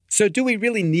So do we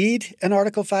really need an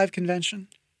Article 5 convention?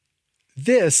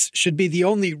 This should be the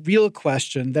only real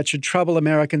question that should trouble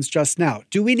Americans just now.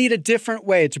 Do we need a different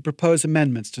way to propose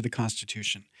amendments to the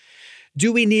Constitution?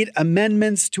 Do we need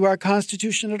amendments to our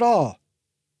Constitution at all?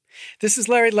 This is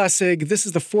Larry Lessig. This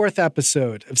is the 4th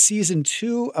episode of Season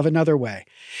 2 of Another Way.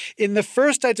 In the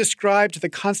first, I described the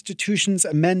Constitution's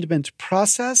amendment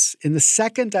process. In the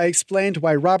second, I explained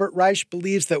why Robert Reich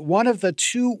believes that one of the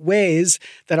two ways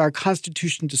that our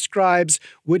Constitution describes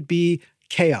would be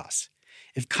chaos.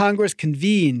 If Congress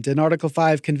convened an Article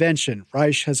 5 convention,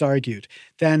 Reich has argued,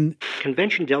 then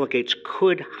convention delegates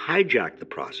could hijack the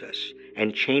process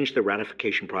and change the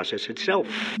ratification process itself.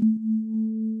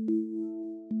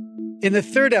 In the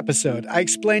 3rd episode, I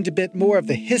explained a bit more of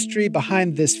the history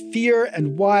behind this fear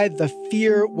and why the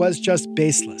fear was just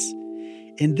baseless.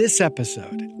 In this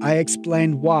episode, I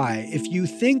explain why, if you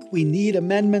think we need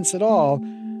amendments at all,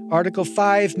 Article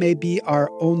 5 may be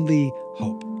our only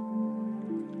hope.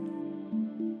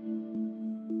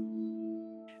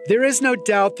 There is no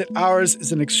doubt that ours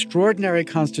is an extraordinary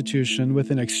constitution with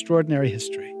an extraordinary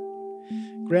history.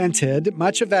 Granted,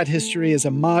 much of that history is a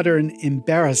modern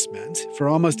embarrassment. For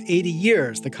almost 80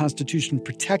 years, the Constitution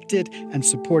protected and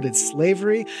supported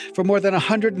slavery. For more than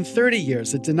 130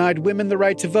 years, it denied women the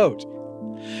right to vote.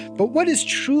 But what is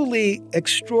truly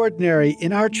extraordinary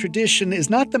in our tradition is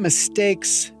not the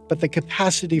mistakes, but the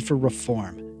capacity for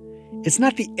reform. It's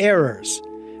not the errors,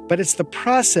 but it's the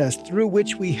process through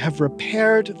which we have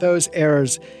repaired those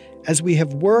errors as we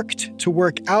have worked to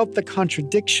work out the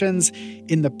contradictions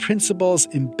in the principles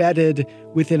embedded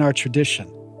within our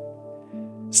tradition.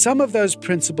 Some of those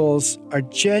principles are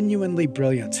genuinely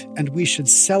brilliant, and we should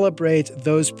celebrate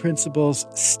those principles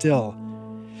still.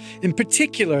 In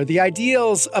particular, the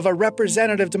ideals of a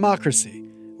representative democracy,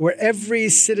 where every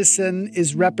citizen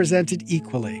is represented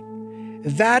equally.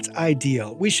 That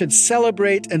ideal we should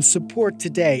celebrate and support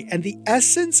today, and the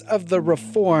essence of the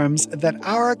reforms that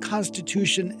our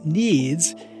Constitution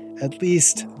needs, at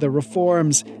least the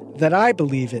reforms that I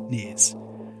believe it needs,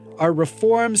 are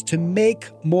reforms to make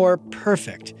more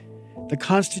perfect the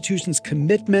Constitution's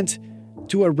commitment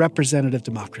to a representative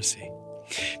democracy.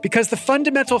 Because the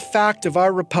fundamental fact of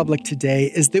our republic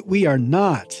today is that we are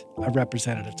not a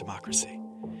representative democracy.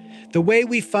 The way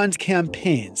we fund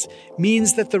campaigns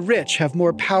means that the rich have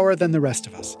more power than the rest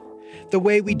of us. The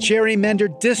way we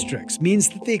gerrymander districts means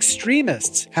that the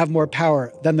extremists have more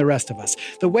power than the rest of us.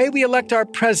 The way we elect our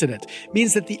president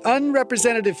means that the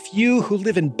unrepresentative few who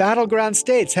live in battleground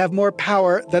states have more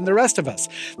power than the rest of us.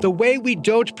 The way we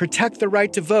don't protect the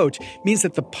right to vote means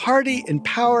that the party in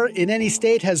power in any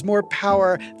state has more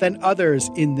power than others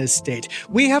in this state.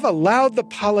 We have allowed the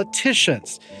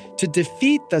politicians to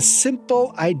defeat the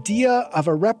simple idea of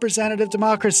a representative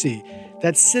democracy,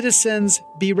 that citizens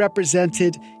be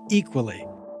represented equally.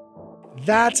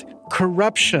 That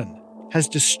corruption has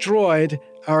destroyed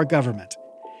our government.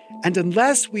 And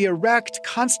unless we erect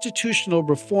constitutional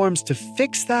reforms to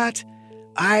fix that,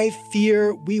 I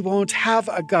fear we won't have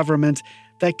a government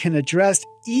that can address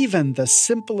even the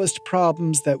simplest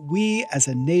problems that we as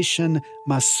a nation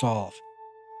must solve.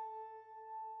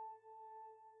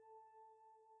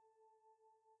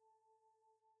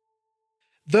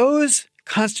 Those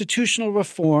constitutional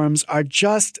reforms are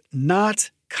just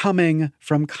not coming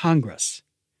from Congress.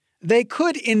 They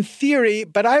could in theory,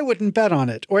 but I wouldn't bet on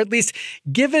it. Or at least,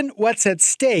 given what's at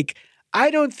stake,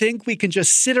 I don't think we can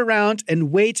just sit around and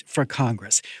wait for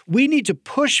Congress. We need to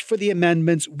push for the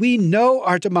amendments we know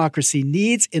our democracy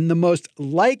needs in the most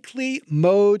likely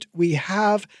mode we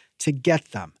have to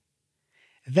get them.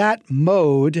 That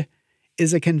mode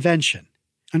is a convention.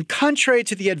 And contrary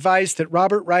to the advice that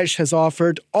Robert Reich has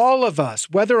offered, all of us,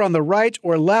 whether on the right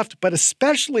or left, but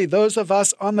especially those of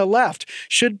us on the left,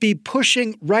 should be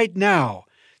pushing right now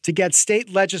to get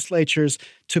state legislatures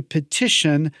to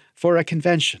petition for a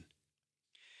convention.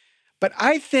 But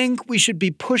I think we should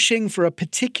be pushing for a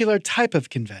particular type of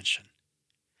convention.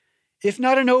 If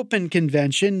not an open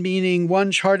convention, meaning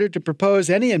one chartered to propose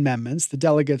any amendments the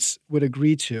delegates would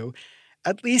agree to,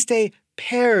 at least a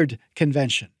paired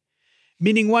convention,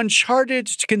 meaning one chartered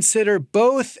to consider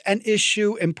both an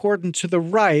issue important to the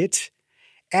right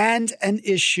and an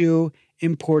issue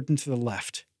important to the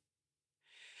left.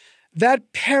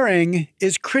 That pairing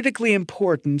is critically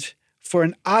important for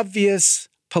an obvious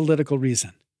political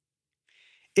reason.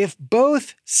 If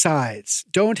both sides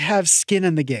don't have skin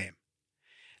in the game,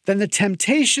 then the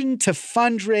temptation to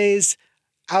fundraise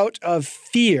out of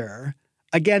fear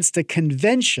against a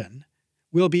convention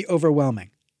will be overwhelming.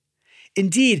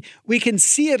 Indeed, we can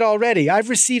see it already. I've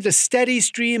received a steady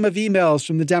stream of emails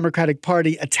from the Democratic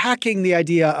Party attacking the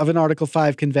idea of an Article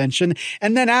 5 convention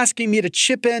and then asking me to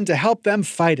chip in to help them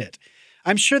fight it.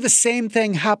 I'm sure the same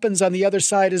thing happens on the other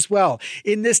side as well.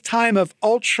 In this time of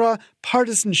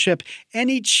ultra-partisanship,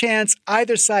 any chance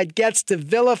either side gets to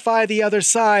vilify the other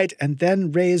side and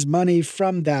then raise money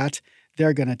from that,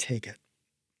 they're going to take it.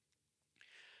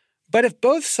 But if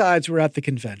both sides were at the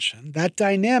convention, that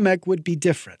dynamic would be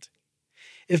different.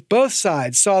 If both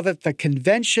sides saw that the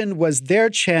convention was their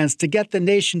chance to get the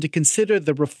nation to consider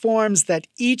the reforms that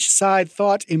each side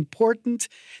thought important,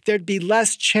 there'd be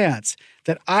less chance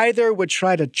that either would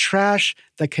try to trash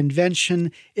the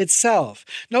convention itself.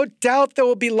 No doubt there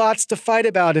will be lots to fight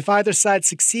about if either side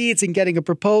succeeds in getting a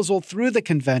proposal through the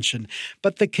convention,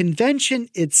 but the convention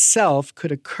itself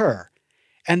could occur.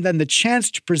 And then the chance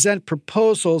to present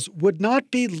proposals would not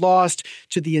be lost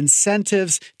to the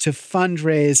incentives to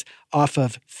fundraise off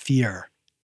of fear.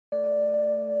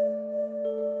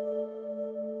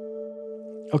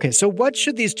 Okay, so what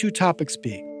should these two topics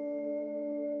be?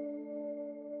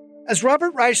 As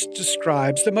Robert Reich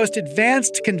describes, the most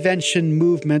advanced convention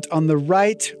movement on the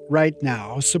right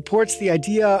now supports the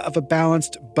idea of a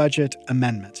balanced budget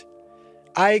amendment.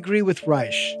 I agree with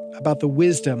Reich about the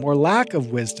wisdom or lack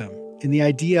of wisdom in the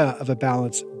idea of a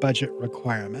balanced budget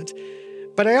requirement.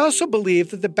 But I also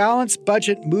believe that the balanced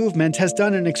budget movement has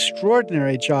done an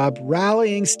extraordinary job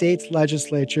rallying state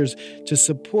legislatures to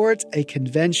support a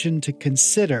convention to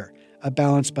consider a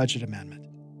balanced budget amendment.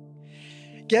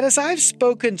 Yet as I've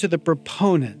spoken to the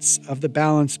proponents of the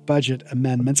balanced budget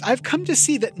amendments, I've come to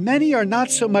see that many are not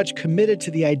so much committed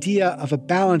to the idea of a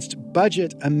balanced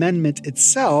budget amendment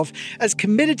itself as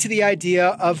committed to the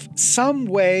idea of some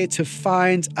way to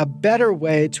find a better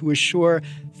way to assure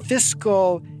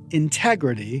fiscal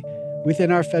integrity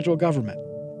within our federal government.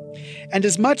 And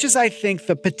as much as I think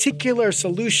the particular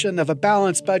solution of a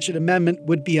balanced budget amendment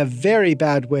would be a very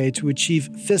bad way to achieve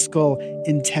fiscal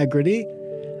integrity,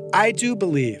 I do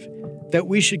believe that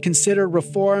we should consider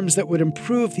reforms that would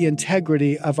improve the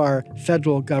integrity of our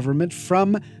federal government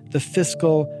from the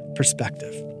fiscal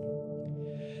perspective.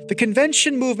 The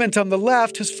convention movement on the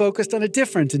left has focused on a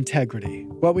different integrity,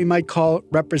 what we might call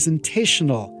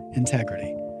representational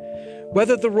integrity.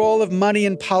 Whether the role of money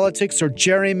in politics or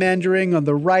gerrymandering on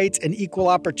the right and equal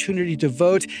opportunity to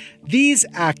vote, these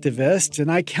activists,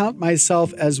 and I count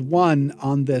myself as one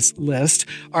on this list,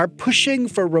 are pushing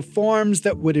for reforms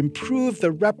that would improve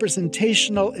the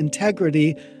representational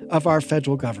integrity of our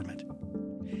federal government.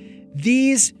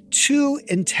 These two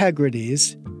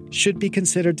integrities should be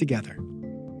considered together.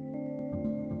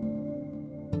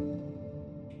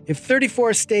 If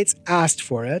 34 states asked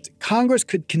for it, Congress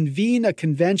could convene a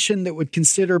convention that would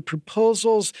consider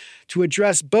proposals to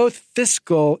address both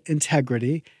fiscal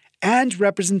integrity and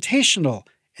representational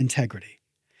integrity.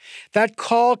 That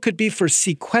call could be for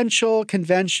sequential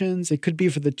conventions. It could be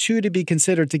for the two to be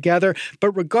considered together.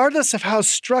 But regardless of how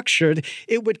structured,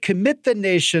 it would commit the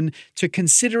nation to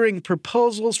considering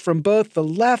proposals from both the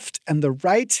left and the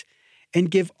right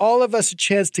and give all of us a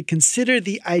chance to consider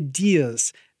the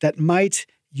ideas that might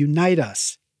unite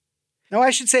us. Now, I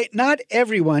should say not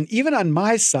everyone, even on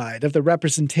my side of the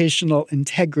representational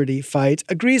integrity fight,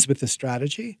 agrees with this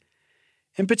strategy.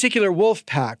 In particular,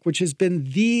 Wolfpack, which has been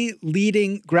the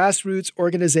leading grassroots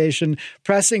organization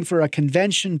pressing for a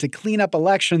convention to clean up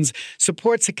elections,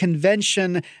 supports a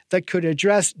convention that could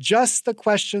address just the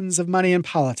questions of money in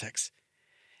politics.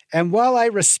 And while I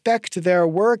respect their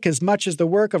work as much as the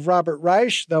work of Robert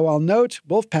Reich, though I'll note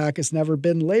Wolfpack has never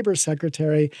been labor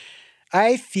secretary,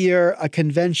 I fear a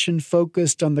convention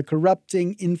focused on the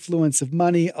corrupting influence of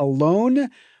money alone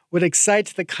would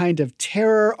excite the kind of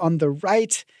terror on the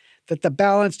right that the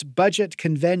balanced budget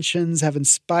conventions have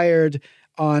inspired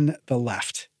on the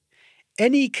left.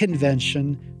 Any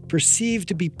convention perceived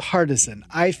to be partisan,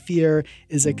 I fear,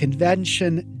 is a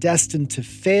convention destined to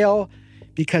fail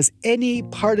because any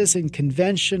partisan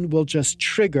convention will just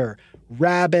trigger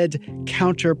rabid,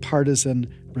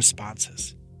 counter-partisan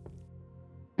responses.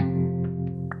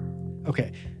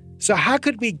 Okay, so how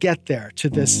could we get there to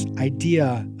this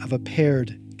idea of a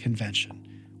paired convention?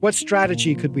 What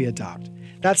strategy could we adopt?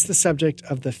 That's the subject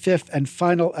of the fifth and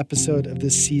final episode of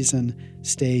this season.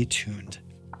 Stay tuned.